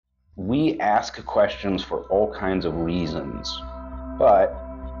We ask questions for all kinds of reasons, but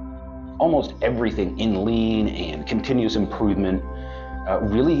almost everything in lean and continuous improvement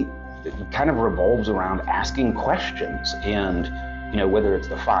really kind of revolves around asking questions. And whether it's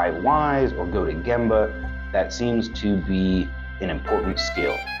the 5 whys or go to Gemba, that seems to be an important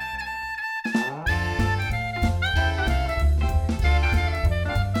skill.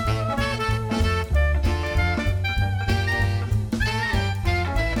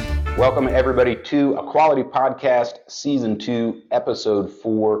 Welcome everybody to A Quality Podcast, Season 2, Episode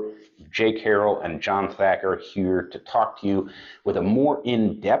 4. Jake Harrell and John Thacker here to talk to you with a more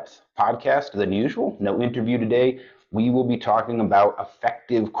in-depth podcast than usual. No interview today. We will be talking about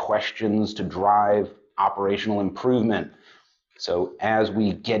effective questions to drive operational improvement. So as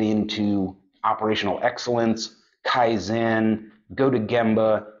we get into operational excellence, Kaizen, go to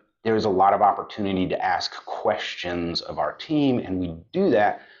Gemba, there's a lot of opportunity to ask questions of our team, and we do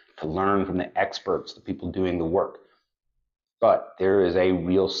that to learn from the experts, the people doing the work. But there is a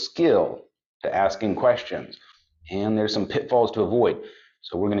real skill to asking questions, and there's some pitfalls to avoid.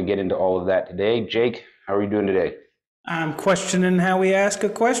 So we're going to get into all of that today. Jake, how are you doing today? I'm questioning how we ask a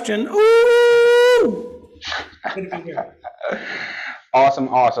question. Ooh! Good to be here.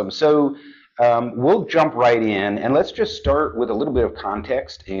 Awesome. So we'll jump right in, and let's just start with a little bit of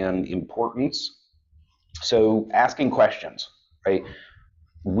context and importance. So asking questions, right?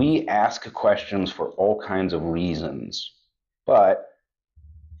 We ask questions for all kinds of reasons, but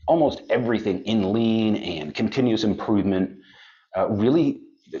almost everything in lean and continuous improvement really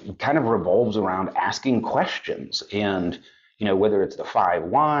kind of revolves around asking questions. And, whether it's the 5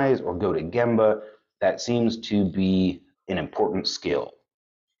 whys or go to Gemba, that seems to be an important skill.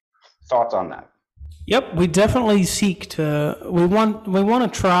 Thoughts on that? Yep, we definitely we want to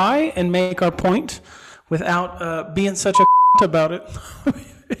try and make our point without being such a about it.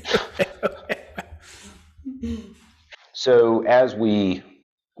 So as we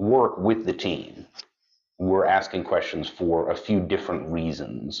work with the team, we're asking questions for a few different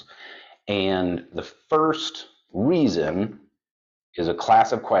reasons. And the first reason is a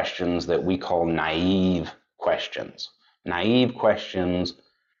class of questions that we call naive questions. Naive questions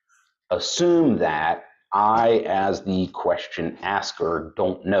assume that I, as the question asker,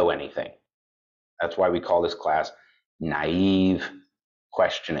 don't know anything. That's why we call this class naive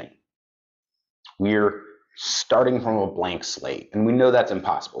questioning. We're starting from a blank slate, and we know that's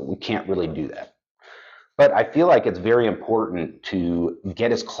impossible. We can't really do that. But I feel like it's very important to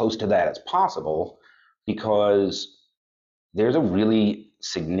get as close to that as possible, because there's a really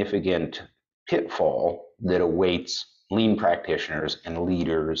significant pitfall that awaits lean practitioners and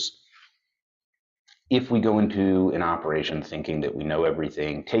leaders if we go into an operation thinking that we know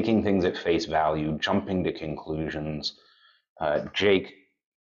everything, taking things at face value, jumping to conclusions. Jake,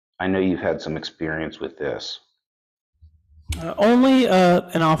 I know you've had some experience with this. Only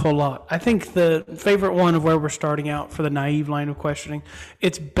an awful lot. I think the favorite one of where we're starting out for the naive line of questioning,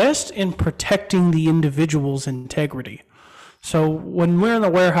 it's best in protecting the individual's integrity. So when we're in the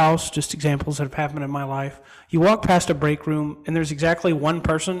warehouse, just examples that have happened in my life, you walk past a break room and there's exactly one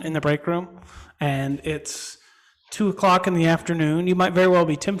person in the break room, and it's 2:00 in the afternoon. You might very well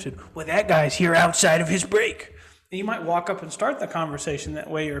be tempted, well, that guy's here outside of his break. And you might walk up and start the conversation that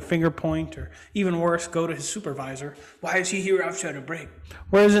way, or finger point, or even worse, go to his supervisor. Why is he here outside of break?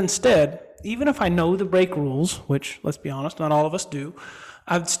 Whereas instead, even if I know the break rules, which, let's be honest, not all of us do,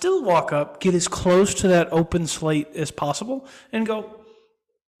 I'd still walk up, get as close to that open slate as possible, and go,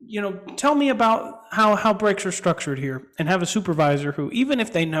 tell me about how breaks are structured here, and have a supervisor who, even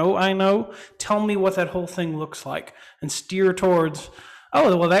if they know I know, tell me what that whole thing looks like, and steer towards,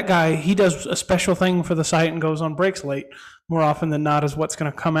 oh, well, that guy, he does a special thing for the site and goes on breaks late more often than not, is what's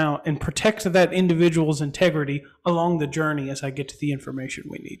going to come out, and protect that individual's integrity along the journey as I get to the information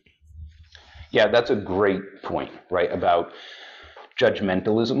we need. Yeah, that's a great point, right, about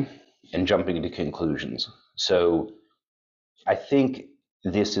judgmentalism and jumping into conclusions. So I think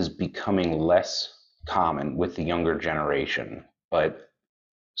this is becoming less common with the younger generation, but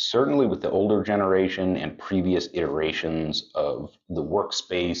certainly with the older generation and previous iterations of the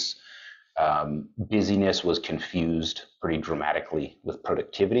workspace, busyness was confused pretty dramatically with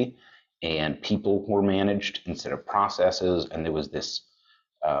productivity, and people were managed instead of processes. And there was this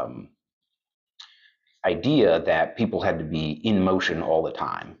idea that people had to be in motion all the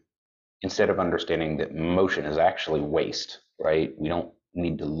time, instead of understanding that motion is actually waste, right? We don't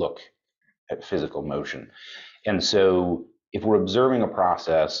need to look at physical motion. And so if we're observing a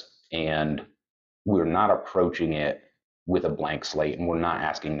process and we're not approaching it with a blank slate and we're not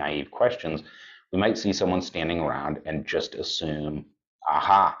asking naive questions, we might see someone standing around and just assume,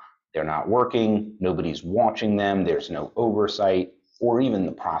 aha, they're not working, nobody's watching them, there's no oversight, or even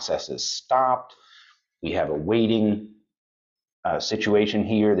the process is stopped. We have a waiting situation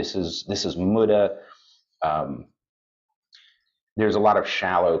here. This is muda. There's a lot of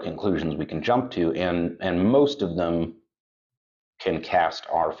shallow conclusions we can jump to, and most of them can cast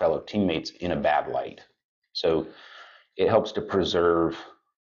our fellow teammates in a bad light. So it helps to preserve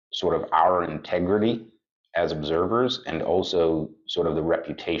sort of our integrity as observers and also sort of the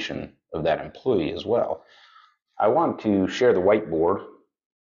reputation of that employee as well. I want to share the whiteboard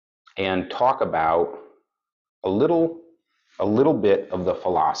and talk about a little bit of the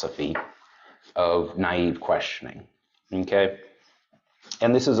philosophy of naive questioning. Okay?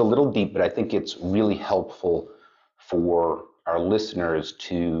 And this is a little deep, but I think it's really helpful for our listeners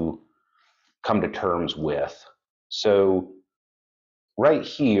to come to terms with. So right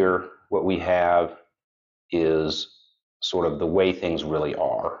here, what we have is sort of the way things really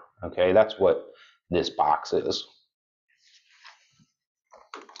are. Okay, that's what this box is.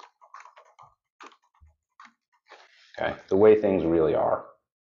 Okay, the way things really are.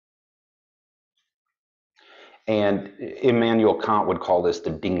 And Immanuel Kant would call this the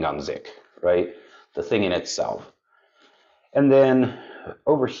Ding an sich, right? The thing in itself. And then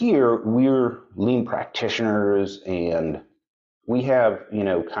over here, we're lean practitioners and we have,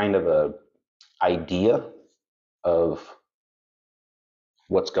 kind of a idea of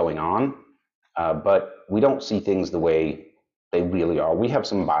what's going on, but we don't see things the way they really are. We have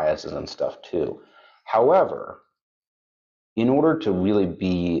some biases and stuff too. However, in order to really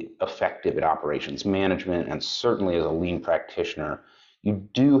be effective at operations management, and certainly as a lean practitioner, you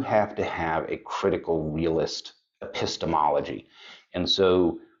do have to have a critical realist epistemology. And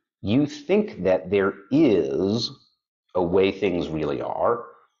so you think that there is a way things really are,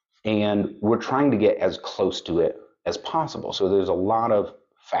 and we're trying to get as close to it as possible. So there's a lot of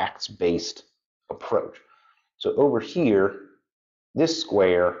facts-based approach. So over here, this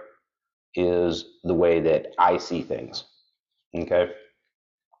square is the way that I see things. Okay.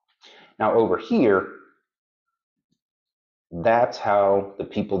 Now over here, that's how the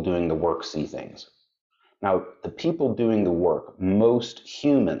people doing the work see things. Now, the people doing the work, most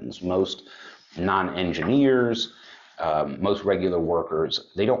humans, most non-engineers, most regular workers,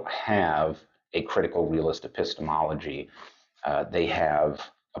 they don't have a critical realist epistemology. They have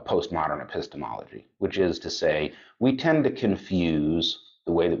a postmodern epistemology, which is to say, we tend to confuse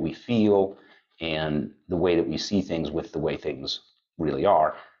the way that we feel and the way that we see things with the way things really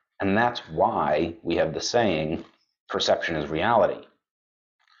are. And that's why we have the saying, perception is reality.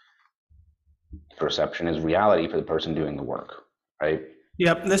 Perception is reality for the person doing the work, right?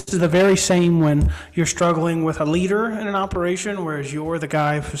 Yep, this is the very same when you're struggling with a leader in an operation, whereas you're the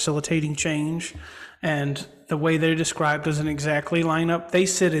guy facilitating change, and the way they're described doesn't exactly line up. They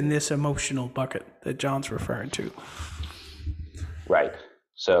sit in this emotional bucket that John's referring to. Right.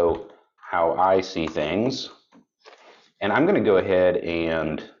 So how I see things, and I'm going to go ahead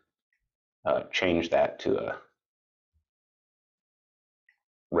and change that to a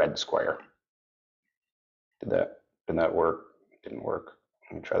red square. Did that work? It didn't work.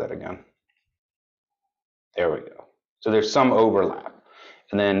 Let me try that again. There we go. So there's some overlap.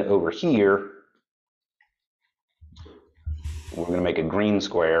 And then over here, we're going to make a green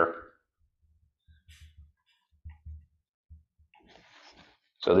square.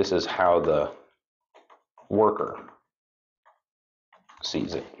 So this is how the worker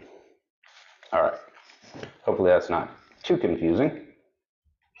sees it. All right. Hopefully that's not too confusing.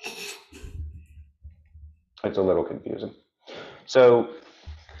 It's a little confusing. So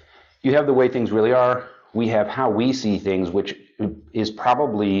you have the way things really are. We have how we see things, which is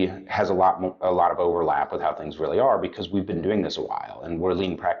probably has a lot of overlap with how things really are because we've been doing this a while and we're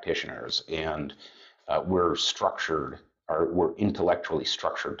lean practitioners and we're structured, or we're intellectually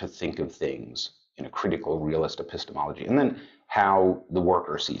structured to think of things in a critical realist epistemology, and then how the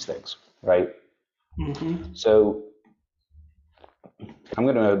worker sees things, right? Mm-hmm. So I'm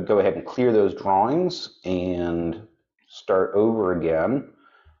going to go ahead and clear those drawings and start over again,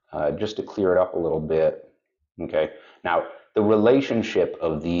 just to clear it up a little bit. Okay. Now, the relationship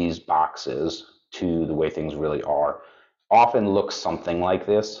of these boxes to the way things really are often looks something like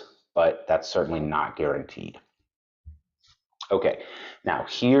this, but that's certainly not guaranteed. Okay. Now,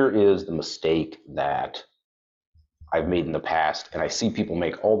 here is the mistake that I've made in the past, and I see people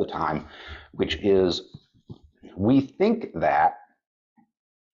make all the time, which is we think that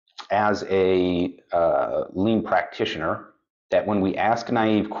as a lean practitioner, that when we ask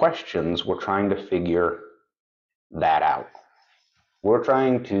naive questions, we're trying to figure that out. We're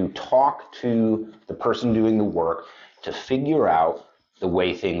trying to talk to the person doing the work to figure out the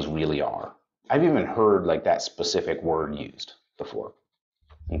way things really are. I've even heard like that specific word used before.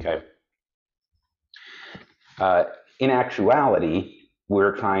 Okay. In actuality,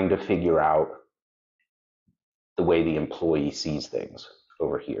 we're trying to figure out the way the employee sees things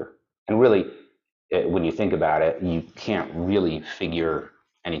over here. And really, when you think about it, you can't really figure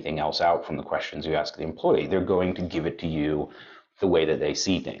anything else out from the questions you ask the employee. They're going to give it to you the way that they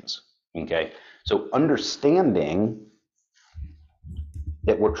see things. Okay. So understanding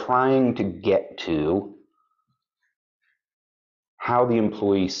that we're trying to get to how the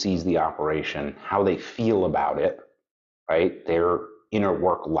employee sees the operation, how they feel about it, right? Their inner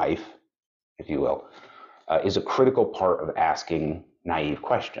work life, if you will, is a critical part of asking naive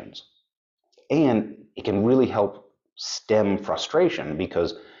questions. And it can really help stem frustration,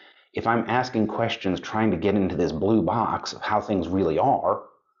 because if I'm asking questions trying to get into this blue box of how things really are,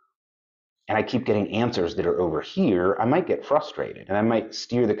 and I keep getting answers that are over here, I might get frustrated and I might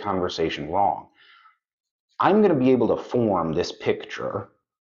steer the conversation wrong. I'm going to be able to form this picture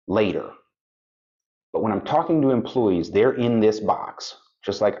later. But when I'm talking to employees, they're in this box,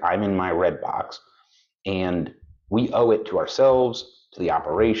 just like I'm in my red box. And we owe it to ourselves, to the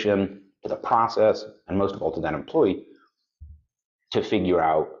operation, to the process, and most of all to that employee to figure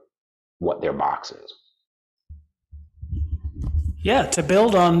out what their box is. Yeah, to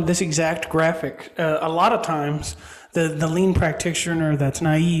build on this exact graphic, a lot of times the lean practitioner that's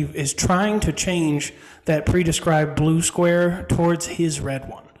naive is trying to change that pre-described blue square towards his red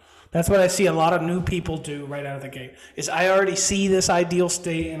one. That's what I see a lot of new people do right out of the gate, is I already see this ideal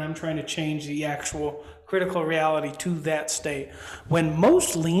state and I'm trying to change the actual critical reality to that state. When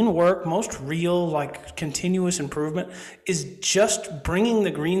most lean work, most real, like continuous improvement, is just bringing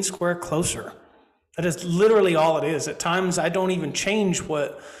the green square closer. That is literally all it is. At times, I don't even change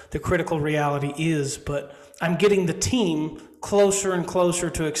what the critical reality is, but I'm getting the team closer and closer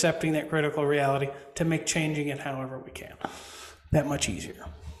to accepting that critical reality to make changing it however we can. That much easier.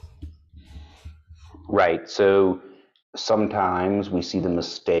 Right. So sometimes we see the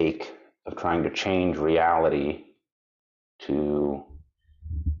mistake of trying to change reality to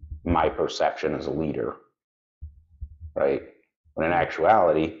my perception as a leader, right? When in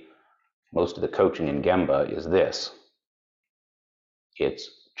actuality, most of the coaching in Gemba is this. It's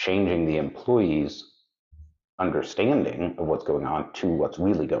changing the employee's understanding of what's going on to what's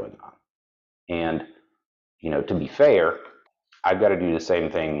really going on. And, to be fair, I've got to do the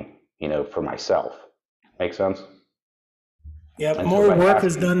same thing, for myself. Make sense? Yeah, And more so work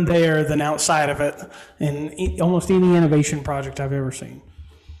is done there than outside of it in almost any innovation project I've ever seen.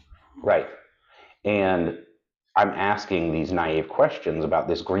 Right. And I'm asking these naive questions about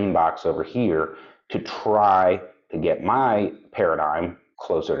this green box over here to try to get my paradigm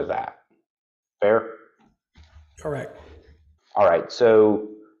closer to that. Fair? Correct. All right, so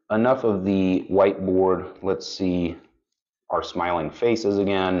enough of the whiteboard. Let's see our smiling faces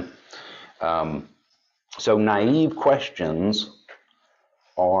again. So naive questions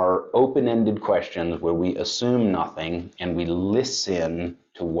are open-ended questions where we assume nothing and we listen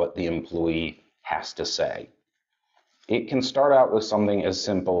to what the employee has to say. It can start out with something as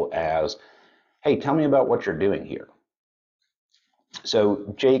simple as, hey, tell me about what you're doing here.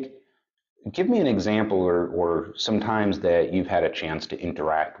 So Jake, give me an example or some times that you've had a chance to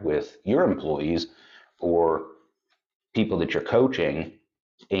interact with your employees or people that you're coaching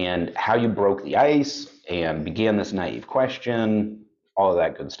and how you broke the ice and began this naive question, all of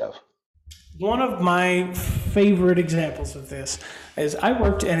that good stuff. One of my favorite examples of this is I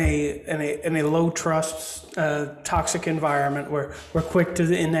worked in a low trust, toxic environment where we're quick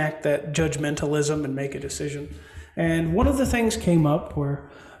to enact that judgmentalism and make a decision. And one of the things came up where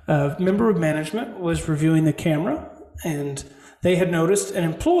a member of management was reviewing the camera, and they had noticed an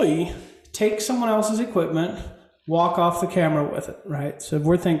employee take someone else's equipment, walk off the camera with it, right? So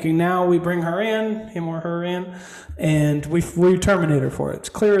we're thinking now we bring her in, him or her in, and we terminate her for it. It's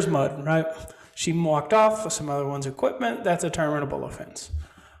clear as mud, right? She walked off with some other one's equipment. That's a terminable offense.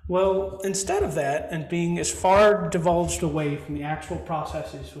 Well, instead of that, and being as far divulged away from the actual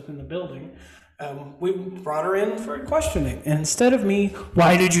processes within the building, we brought her in for questioning. And instead of me,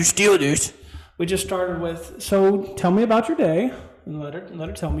 why did you steal this? We just started with, so tell me about your day. And let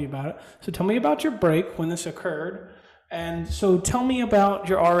her tell me about it. So tell me about your break when this occurred. And so tell me about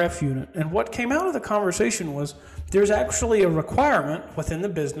your RF unit. And what came out of the conversation was there's actually a requirement within the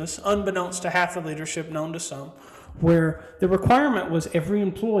business, unbeknownst to half the leadership, known to some, where the requirement was every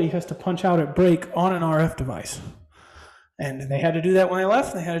employee has to punch out at break on an RF device. And they had to do that when they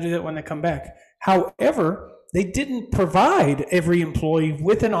left, and they had to do that when they come back. However, they didn't provide every employee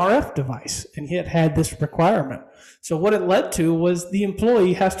with an RF device, and yet had this requirement. So what it led to was the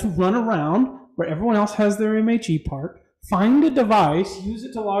employee has to run around where everyone else has their MHE part, find a device, use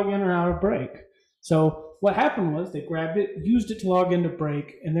it to log in or out of break. So what happened was they grabbed it, used it to log into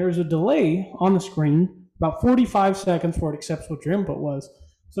break, and there was a delay on the screen, about 45 seconds before it accepts what your input was.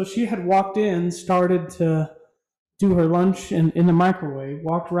 So she had walked in, started to do her lunch in the microwave,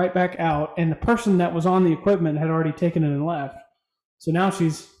 walked right back out, and the person that was on the equipment had already taken it and left. So now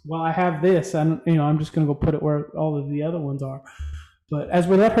she's, well, I have this, I'm just going to go put it where all of the other ones are. But as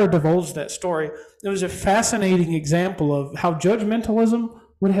we let her divulge that story, it was a fascinating example of how judgmentalism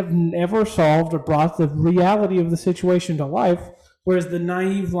would have never solved or brought the reality of the situation to life, whereas the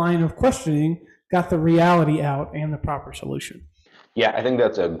naive line of questioning got the reality out and the proper solution. Yeah, I think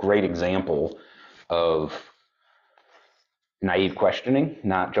that's a great example of naive questioning,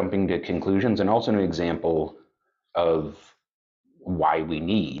 not jumping to conclusions, and also an example of why we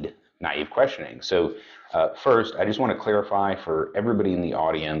need naive questioning. So first, I just want to clarify for everybody in the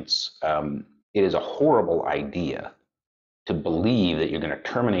audience, it is a horrible idea to believe that you're going to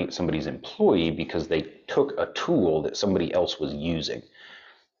terminate somebody's employee because they took a tool that somebody else was using.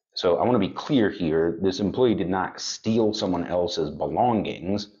 So I want to be clear here, this employee did not steal someone else's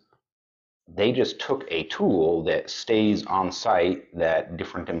belongings. They just took a tool that stays on site that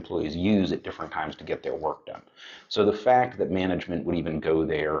different employees use at different times to get their work done. So the fact that management would even go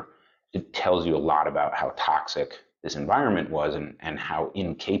there, it tells you a lot about how toxic this environment was and how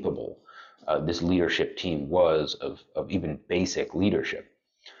incapable this leadership team was of even basic leadership.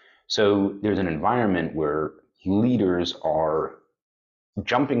 So there's an environment where leaders are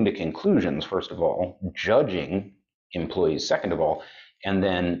jumping to conclusions, first of all, judging employees, second of all, and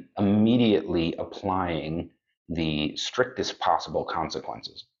then immediately applying the strictest possible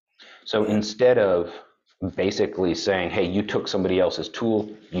consequences. So instead of basically saying, hey, you took somebody else's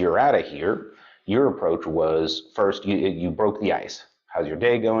tool, you're out of here, your approach was first, you broke the ice. How's your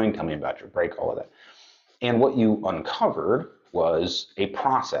day going? Tell me about your break, all of that. And what you uncovered was a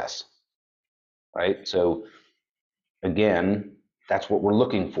process, right? So again, that's what we're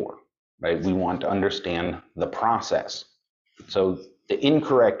looking for, right? We want to understand the process. So the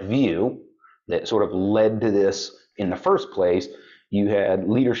incorrect view that sort of led to this in the first place, you had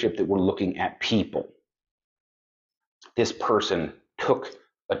leadership that were looking at people. This person took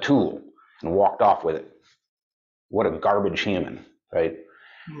a tool and walked off with it. What a garbage human, right?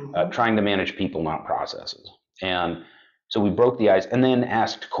 Trying to manage people, not processes. And so we broke the ice and then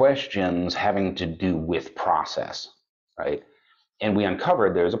asked questions having to do with process, right? And we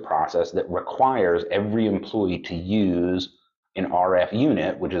uncovered there's a process that requires every employee to use an RF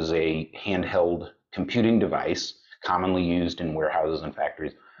unit, which is a handheld computing device commonly used in warehouses and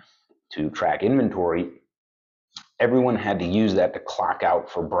factories to track inventory. Everyone had to use that to clock out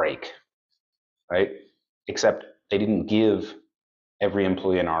for break, right? Except they didn't give every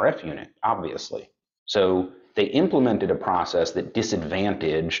employee an RF unit, obviously. So they implemented a process that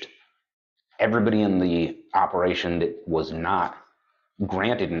disadvantaged everybody in the operation that was not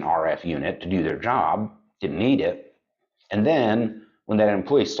granted an RF unit to do their job, didn't need it. And then when that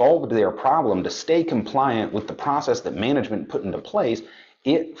employee solved their problem to stay compliant with the process that management put into place,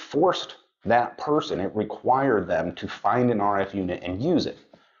 it forced that person, it required them to find an RF unit and use it.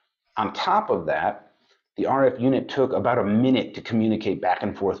 On top of that, the RF unit took about a minute to communicate back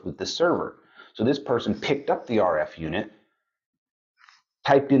and forth with the server. So this person picked up the RF unit,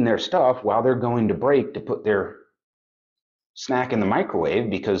 typed in their stuff while they're going to break to put their snack in the microwave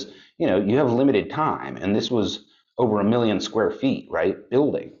because, you have limited time. And this was over 1 million square feet, right?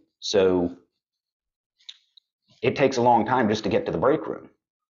 Building. So it takes a long time just to get to the break room.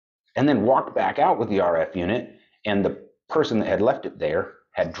 And then walked back out with the RF unit, and the person that had left it there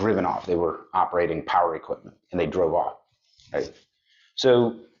had driven off. They were operating power equipment and they drove off, right?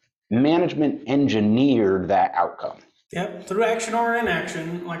 So management engineered that outcome. Yep, through action or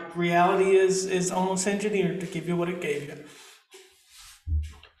inaction, like reality is almost engineered to give you what it gave you.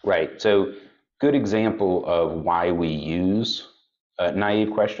 Right. So good example of why we use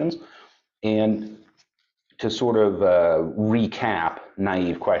naive questions. And to sort of recap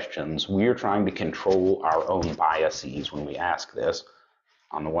naive questions, we're trying to control our own biases when we ask this,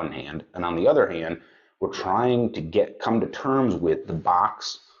 on the one hand. And on the other hand, we're trying to come to terms with the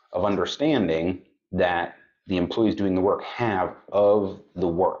box of understanding that the employees doing the work have of the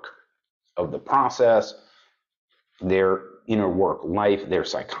work, of the process, their inner work life, their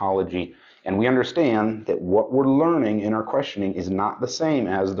psychology. And we understand that what we're learning in our questioning is not the same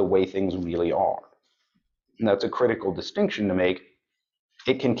as the way things really are. And that's a critical distinction to make.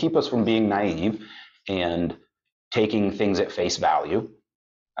 It can keep us from being naive, and taking things at face value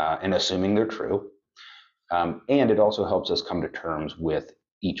and assuming they're true. And it also helps us come to terms with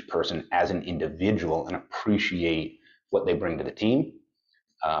each person as an individual and appreciate what they bring to the team.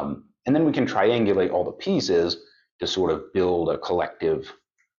 And then we can triangulate all the pieces to sort of build a collective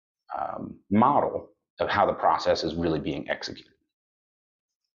model of how the process is really being executed.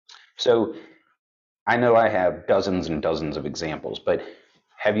 So I know I have dozens and dozens of examples, but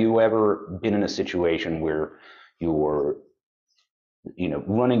have you ever been in a situation where you're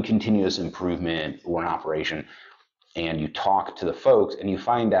running continuous improvement or an operation, and you talk to the folks and you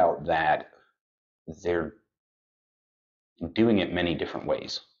find out that they're doing it many different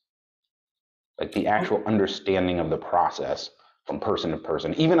ways? Like the actual understanding of the process from person to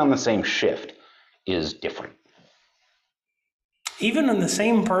person, even on the same shift, is different. Even in the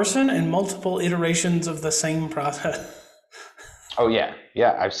same person and multiple iterations of the same process. Oh yeah,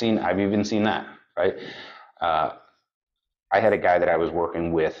 I've even seen that, right? I had a guy that I was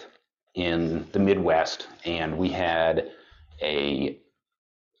working with in the Midwest, and we had a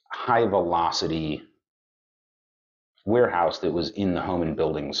high velocity warehouse that was in the home and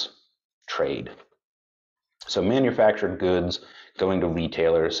buildings trade. So manufactured goods going to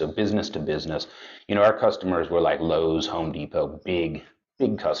retailers, so business to business. Our customers were like Lowe's, Home Depot, big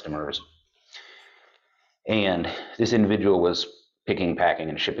customers. And this individual was picking, packing,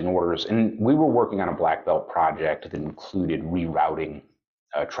 and shipping orders. And we were working on a black belt project that included rerouting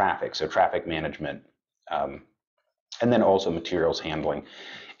traffic, so traffic management, and then also materials handling.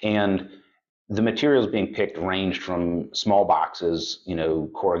 And the materials being picked ranged from small boxes,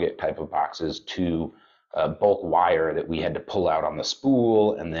 corrugate type of boxes, to bulk wire that we had to pull out on the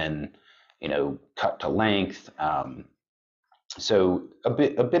spool and then, cut to length. So a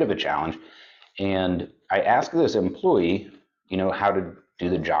bit of a challenge. And I asked this employee, how to do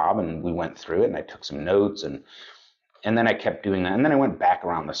the job, and we went through it, and I took some notes, and then I kept doing that, and then I went back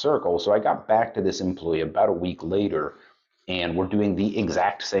around the circle. So I got back to this employee about a week later, and we're doing the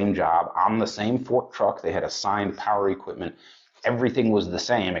exact same job on the same fork truck. They had assigned power equipment. Everything was the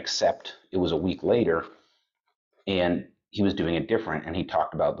same, except it was a week later, and he was doing it different, and he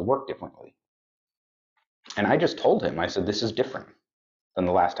talked about the work differently. And I just told him, I said, this is different than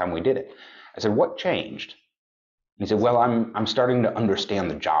the last time we did it. I said, what changed? He said, well, I'm starting to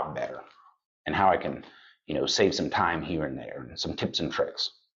understand the job better and how I can, save some time here and there and some tips and tricks,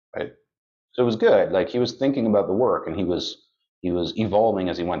 right? So it was good. Like, he was thinking about the work, and he was evolving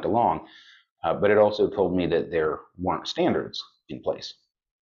as he went along. But it also told me that there weren't standards in place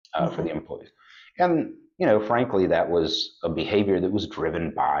for the employees. And, frankly, that was a behavior that was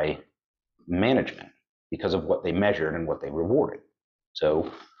driven by management because of what they measured and what they rewarded.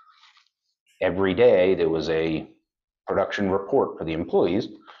 So every day there was a production report for the employees,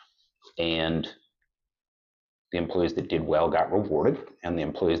 and the employees that did well got rewarded, and the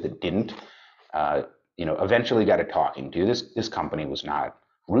employees that didn't, eventually got a talking to. This company was not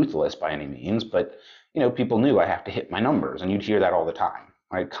ruthless by any means, but people knew I have to hit my numbers, and you'd hear that all the time,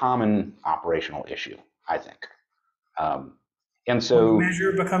 right? Common operational issue, I think. And so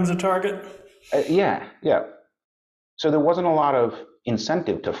measure becomes a target. Yeah. So there wasn't a lot of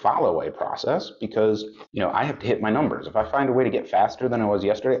incentive to follow a process because, I have to hit my numbers. If I find a way to get faster than I was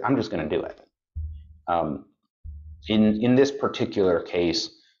yesterday, I'm just going to do it. In this particular case,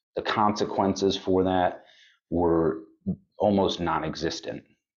 the consequences for that were almost non-existent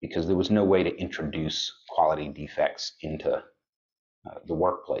because there was no way to introduce quality defects into the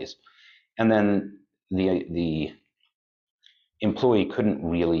workplace. And then the employee couldn't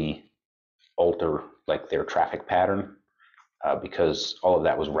really alter like their traffic pattern because all of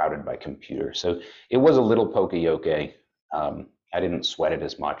that was routed by computer. So it was a little poka-yoke. I didn't sweat it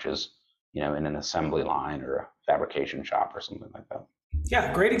as much as in an assembly line or a fabrication shop or something like that.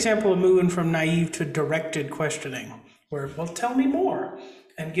 Yeah, great example of moving from naive to directed questioning, where, well, tell me more,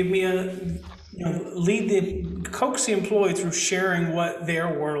 and give me coax the employee through sharing what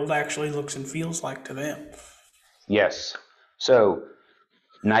their world actually looks and feels like to them. Yes. So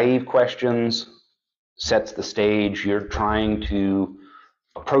naive questions sets the stage. You're trying to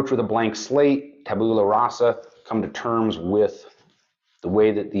approach with a blank slate, tabula rasa, come to terms with the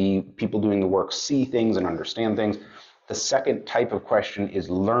way that the people doing the work see things and understand things. The second type of question is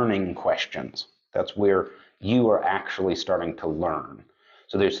learning questions. That's where you are actually starting to learn.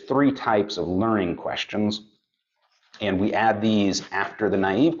 So there's 3 types of learning questions, and we add these after the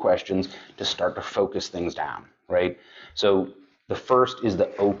naive questions to start to focus things down, right? So the first is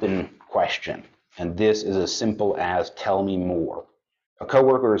the open question, and this is as simple as tell me more. A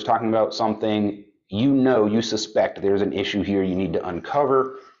coworker is talking about something, you suspect there's an issue here you need to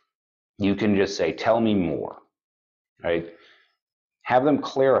uncover. you can just say, tell me more, right? Have them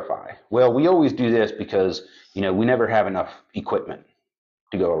clarify. Well, we always do this because, we never have enough equipment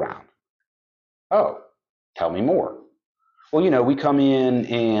to go around. Oh, tell me more. Well, we come in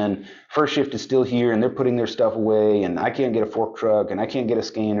and first shift is still here and they're putting their stuff away and I can't get a fork truck and I can't get a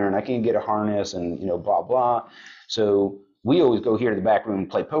scanner and I can't get a harness and, blah, blah. So we always go here to the back room and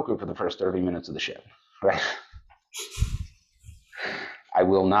play poker for the first 30 minutes of the shift, right? I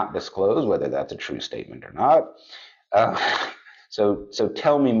will not disclose whether that's a true statement or not. So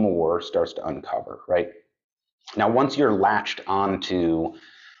tell me more starts to uncover, right? Now, once you're latched onto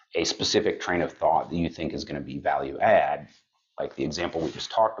a specific train of thought that you think is going to be value add, like the example we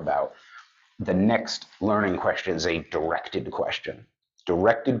just talked about, the next learning question is a directed question.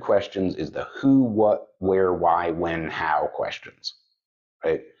 Directed questions is the who, what, where, why, when, how questions,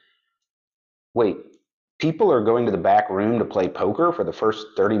 right? Wait, people are going to the back room to play poker for the first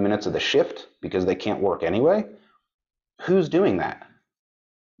 30 minutes of the shift because they can't work anyway? Who's doing that?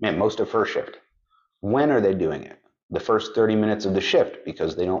 Man, most of first shift. When are they doing it? The first 30 minutes of the shift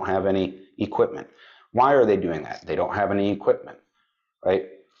because they don't have any equipment. Why are they doing that? They don't have any equipment, right?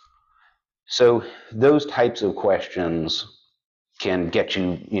 So those types of questions can get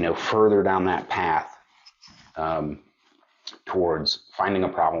you, further down that path towards finding a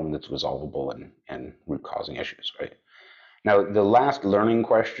problem that's resolvable and root causing issues, right? Now, the last learning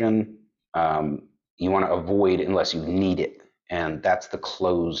question you want to avoid unless you need it, and that's the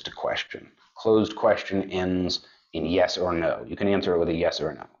closed question. Closed question ends in yes or no. You can answer it with a yes or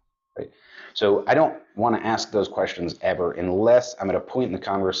a no, right? So I don't want to ask those questions ever unless I'm at a point in the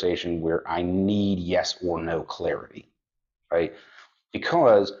conversation where I need yes or no clarity, right?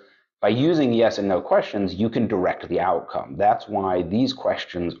 Because by using yes and no questions, you can direct the outcome. That's why these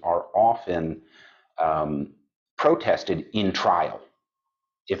questions are often protested in trial.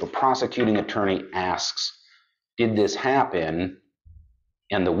 If a prosecuting attorney asks, did this happen?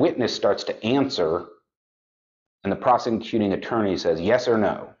 And the witness starts to answer, and the prosecuting attorney says yes or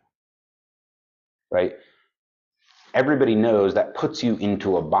no, right? Everybody knows that puts you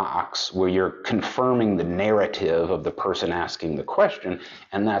into a box where you're confirming the narrative of the person asking the question,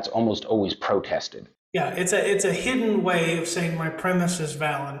 and that's almost always protested. Yeah, it's a hidden way of saying my premise is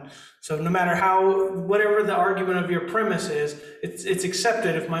valid. So no matter whatever the argument of your premise is, it's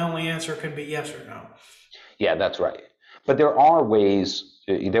accepted if my only answer can be yes or no. Yeah, that's right. But there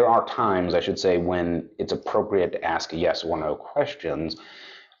are times, I should say, when it's appropriate to ask yes or no questions.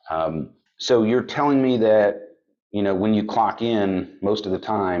 So you're telling me that, when you clock in, most of the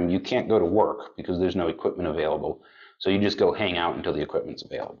time, you can't go to work because there's no equipment available. So you just go hang out until the equipment's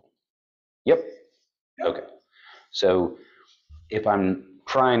available. Yep. Okay. So if I'm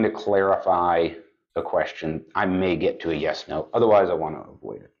trying to clarify a question, I may get to a yes, no. Otherwise, I want to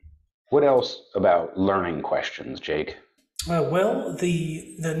avoid it. What else about learning questions, Jake? Well,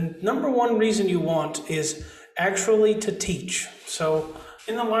 the number one reason you want is actually to teach. So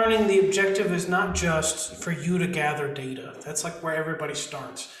in the learning, the objective is not just for you to gather data. That's like where everybody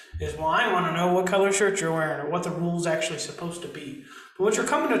starts. Is, well, I want to know what color shirt you're wearing or what the rule's actually supposed to be. But what you're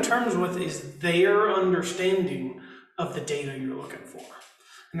coming to terms with is their understanding of the data you're looking for.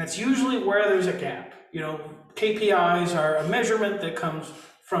 And that's usually where there's a gap. KPIs are a measurement that comes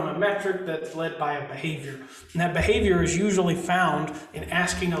from a metric that's led by a behavior. And that behavior is usually found in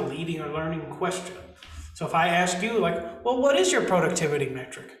asking a leading or learning question. So if I ask you, like, well, what is your productivity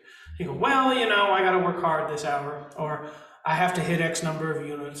metric? You go, well, I got to work hard this hour, or I have to hit X number of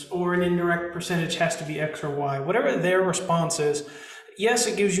units, or an indirect percentage has to be X or Y. Whatever their response is, yes,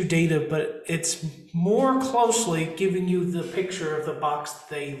 it gives you data, but it's more closely giving you the picture of the box that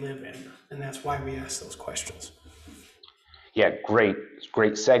they live in. And that's why we ask those questions. Yeah, great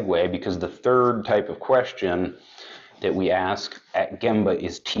segue, because the third type of question that we ask at Gemba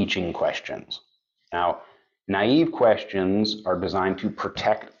is teaching questions. Now, naive questions are designed to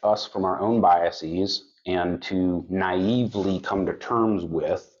protect us from our own biases and to naively come to terms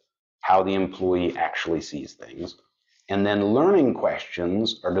with how the employee actually sees things. And then learning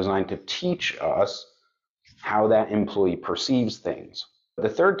questions are designed to teach us how that employee perceives things. The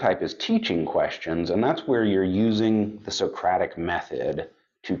third type is teaching questions, and that's where you're using the Socratic method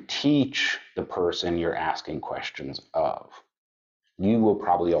to teach the person you're asking questions of. You will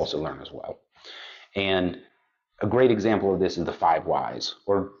probably also learn as well. And a great example of this is the 5 whys,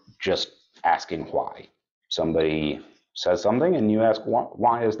 or just asking why. Somebody says something and you ask,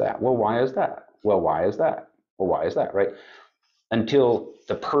 why is that? Well, why is that? Well, why is that? Well, why is that, right? Until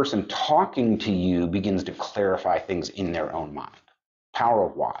the person talking to you begins to clarify things in their own mind. Power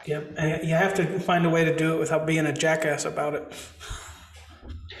of why. Yep, and you have to find a way to do it without being a jackass about it.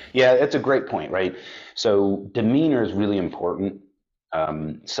 Yeah, that's a great point, right? So demeanor is really important.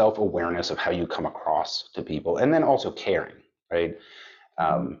 Self-awareness of how you come across to people, and then also caring, right?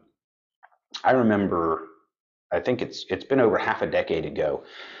 Um, I remember, I think it's been over half a decade ago.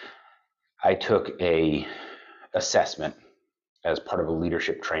 I took a assessment as part of a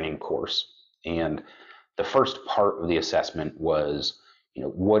leadership training course, and the first part of the assessment was,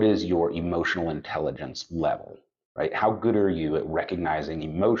 what is your emotional intelligence level, right? How good are you at recognizing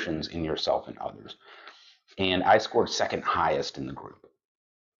emotions in yourself and others? And I scored second highest in the group.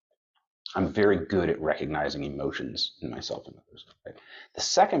 I'm very good at recognizing emotions in myself and others. Right? The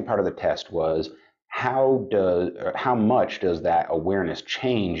second part of the test was how much does that awareness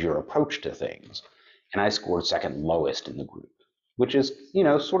change your approach to things? And I scored second lowest in the group, which is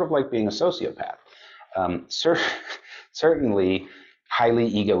sort of like being a sociopath. Certainly highly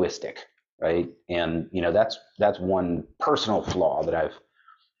egoistic, right? And that's one personal flaw that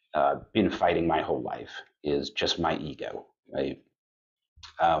I've been fighting my whole life is just my ego, right?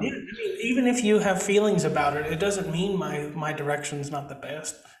 Yeah, Um, I mean, even if you have feelings about it, it doesn't mean my direction's not the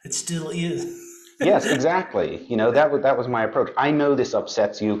best. It still is. Yes, exactly. That was my approach. I know this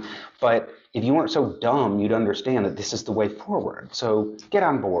upsets you, but if you weren't so dumb, you'd understand that this is the way forward. So get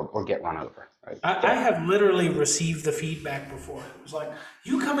on board or get run over. Right? I have literally received the feedback before. It was like,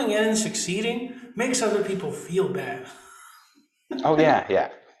 you coming in and succeeding makes other people feel bad. Oh yeah, yeah.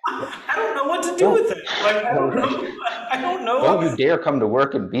 I don't know what to do Don't with it. Like, I don't right. know. I don't know. Don't you dare come to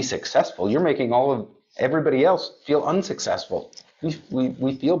work and be successful. You're making all of everybody else feel unsuccessful.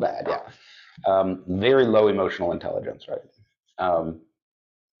 We feel bad. Yeah. Very low emotional intelligence, right? Um,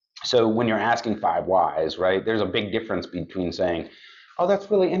 so when you're asking five whys, right, there's a big difference between saying, "Oh, that's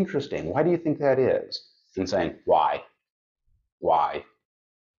really interesting. Why do you think that is?" and saying, "Why, why,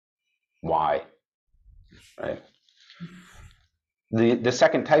 why?" Right. The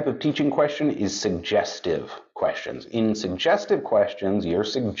second type of teaching question is suggestive questions. In suggestive questions, you're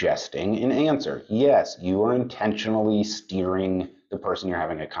suggesting an answer. Yes, you are intentionally steering the person you're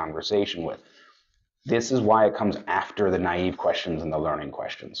having a conversation with. This is why it comes after the naive questions and the learning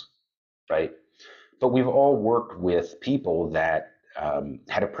questions, right? But we've all worked with people that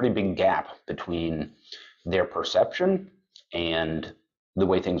had a pretty big gap between their perception and the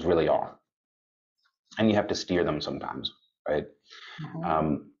way things really are. And you have to steer them sometimes, right? Mhm.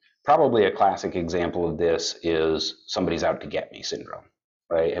 Um, Probably a classic example of this is somebody's out to get me syndrome,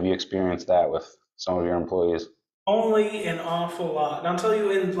 right? Have you experienced that with some of your employees? Only an awful lot. And I'll tell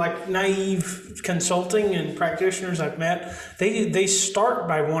you, in like naive consulting and practitioners I've met, they start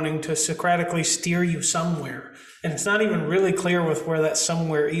by wanting to Socratically steer you somewhere, and it's not even really clear with where that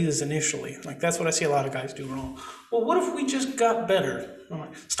somewhere is initially. Like that's what I see a lot of guys do wrong. Well, what if we just got better? I'm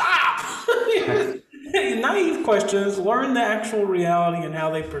like, stop. Naive questions. Learn the actual reality and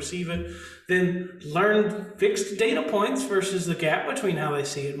how they perceive it. Then learn fixed data points versus the gap between how they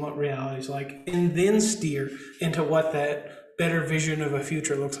see it and what reality is like, and then steer into what that better vision of a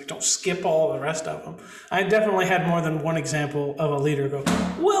future looks like. Don't skip all the rest of them. I definitely had more than one example of a leader go,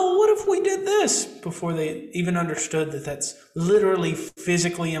 well, what if we did this? Before they even understood that that's literally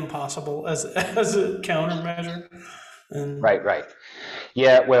physically impossible as a countermeasure. And Right, right.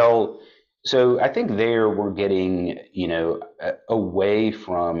 Yeah, well, so I think there we're getting, away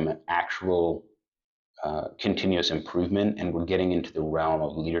from actual continuous improvement, and we're getting into the realm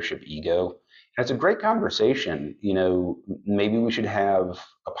of leadership ego. And it's a great conversation. Maybe we should have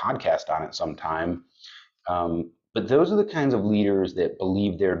a podcast on it sometime. But those are the kinds of leaders that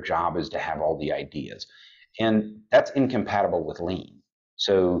believe their job is to have all the ideas. And that's incompatible with lean.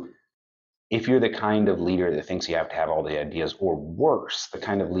 So if you're the kind of leader that thinks you have to have all the ideas, or worse, the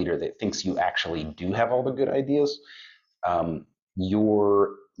kind of leader that thinks you actually do have all the good ideas,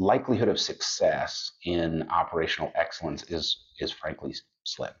 your likelihood of success in operational excellence is frankly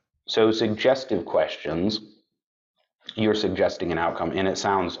slim. So suggestive questions, you're suggesting an outcome, and it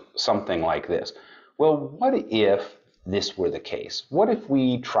sounds something like this. Well, what if this were the case? What if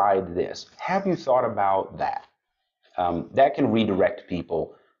we tried this? Have you thought about that? That can redirect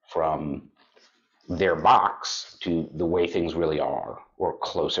people from their box to the way things really are, or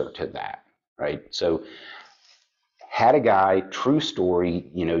closer to that, right? So had a guy, true story,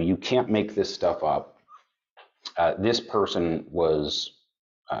 you can't make this stuff up. This person was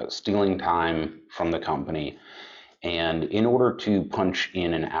stealing time from the company, and in order to punch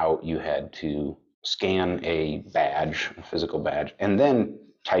in and out, you had to scan a badge, a physical badge, and then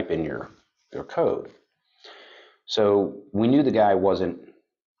type in your code. So we knew the guy wasn't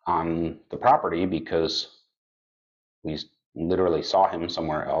on the property because we literally saw him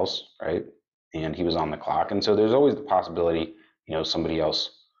somewhere else, right? And he was on the clock. And so there's always the possibility, somebody else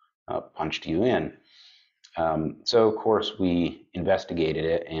punched you in. So of course we investigated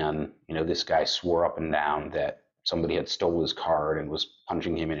it, and this guy swore up and down that somebody had stole his card and was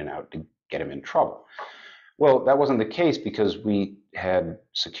punching him in and out to get him in trouble. Well, that wasn't the case, because we had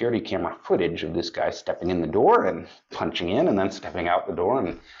security camera footage of this guy stepping in the door and punching in and then stepping out the door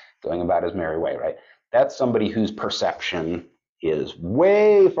and going about his merry way, right? That's somebody whose perception is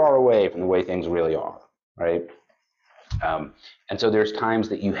way far away from the way things really are, right? And so there's times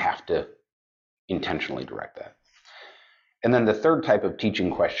that you have to intentionally direct that. And then the third type of teaching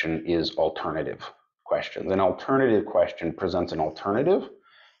question is alternative questions. An alternative question presents an alternative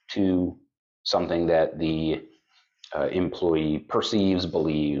to something that the employee perceives,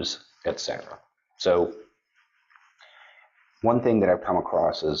 believes, etc. So one thing that I've come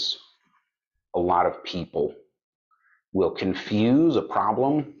across is a lot of people will confuse a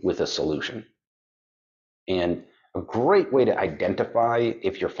problem with a solution. And a great way to identify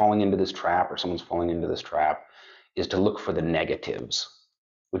if you're falling into this trap or someone's falling into this trap is to look for the negatives,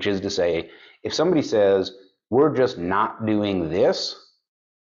 which is to say, if somebody says, we're just not doing this,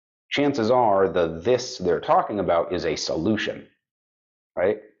 chances are this they're talking about is a solution,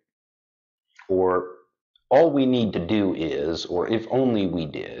 right? Or all we need to do is, or if only we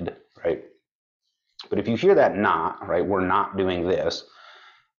did, right? But if you hear that not, right, we're not doing this,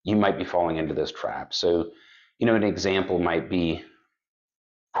 you might be falling into this trap. So, an example might be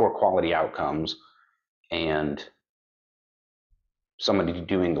poor quality outcomes, and somebody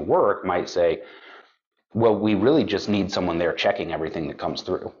doing the work might say, well, we really just need someone there checking everything that comes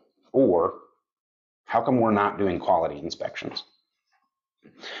through. Or, how come we're not doing quality inspections?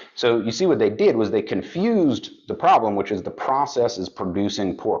 So you see what they did was they confused the problem, which is the process is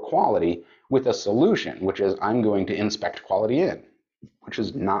producing poor quality, with a solution, which is I'm going to inspect quality in, which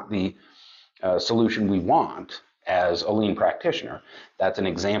is not the solution we want as a lean practitioner. That's an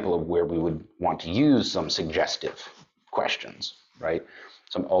example of where we would want to use some suggestive questions, right?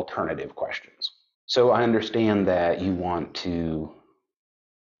 Some alternative questions. So I understand that you want to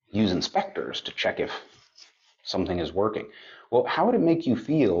use inspectors to check if something is working. Well, how would it make you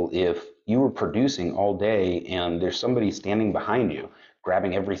feel if you were producing all day and there's somebody standing behind you,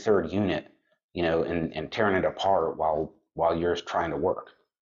 grabbing every third unit, and tearing it apart while you're trying to work?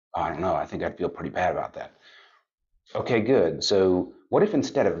 I don't know. I think I'd feel pretty bad about that. Okay, good. So what if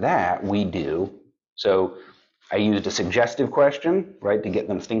instead of that we do, so I used a suggestive question, right, to get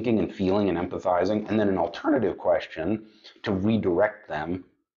them thinking and feeling and empathizing, and then an alternative question to redirect them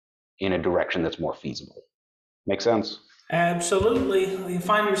in a direction that's more feasible. Make sense? Absolutely. You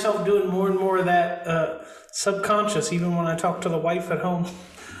find yourself doing more and more of that subconscious, even when I talk to the wife at home.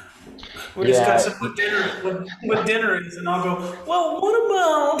 We're discussing what dinner is, and I'll go, well, what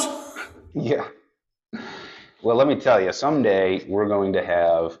about? Yeah. Well, let me tell you, someday we're going to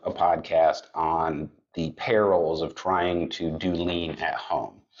have a podcast on the perils of trying to do lean at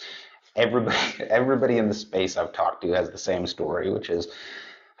home. Everybody in the space I've talked to has the same story, which is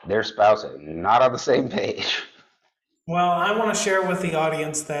their spouse is not on the same page. Well, I want to share with the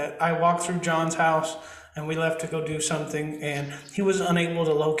audience that I walked through John's house and we left to go do something, and he was unable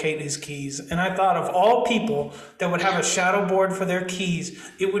to locate his keys. And I thought, of all people that would have a shadow board for their keys,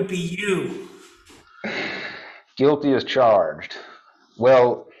 it would be you. Guilty as charged.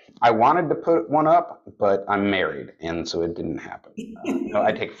 Well, I wanted to put one up, but I'm married, and so it didn't happen.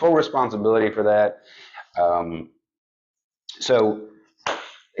 I take full responsibility for that. So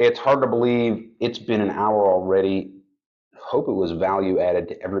it's hard to believe it's been an hour already. Hope it was value added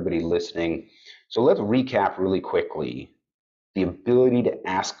to everybody listening. So let's recap really quickly. The ability to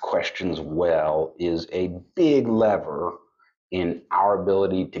ask questions well is a big lever in our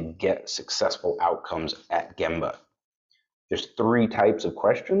ability to get successful outcomes at Gemba. There's 3 types of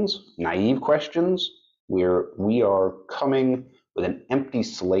questions. Naive questions, where we are coming with an empty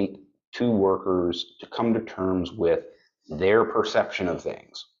slate to workers to come to terms with their perception of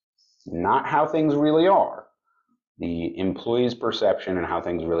things, not how things really are. The employee's perception and how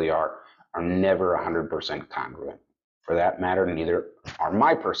things really are never 100% congruent. For that matter, neither are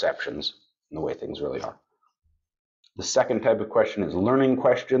my perceptions and the way things really are. The second type of question is learning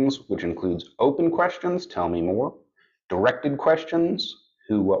questions, which includes open questions, tell me more, directed questions,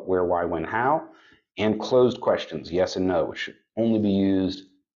 who, what, where, why, when, how, and closed questions, yes and no, which should only be used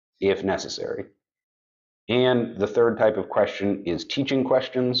if necessary. And the third type of question is teaching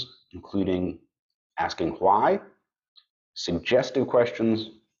questions, including asking why, suggestive questions,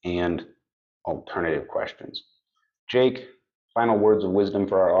 and alternative questions. Jake, final words of wisdom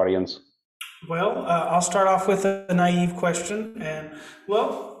for our audience? Well, I'll start off with a naive question. And,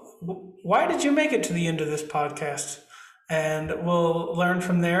 well, why did you make it to the end of this podcast? And we'll learn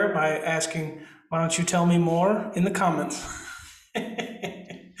from there by asking, why don't you tell me more in the comments?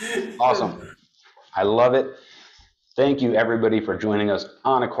 Awesome. I love it. Thank you, everybody, for joining us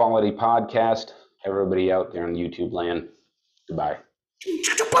on Equality Podcast. Everybody out there in YouTube land, goodbye.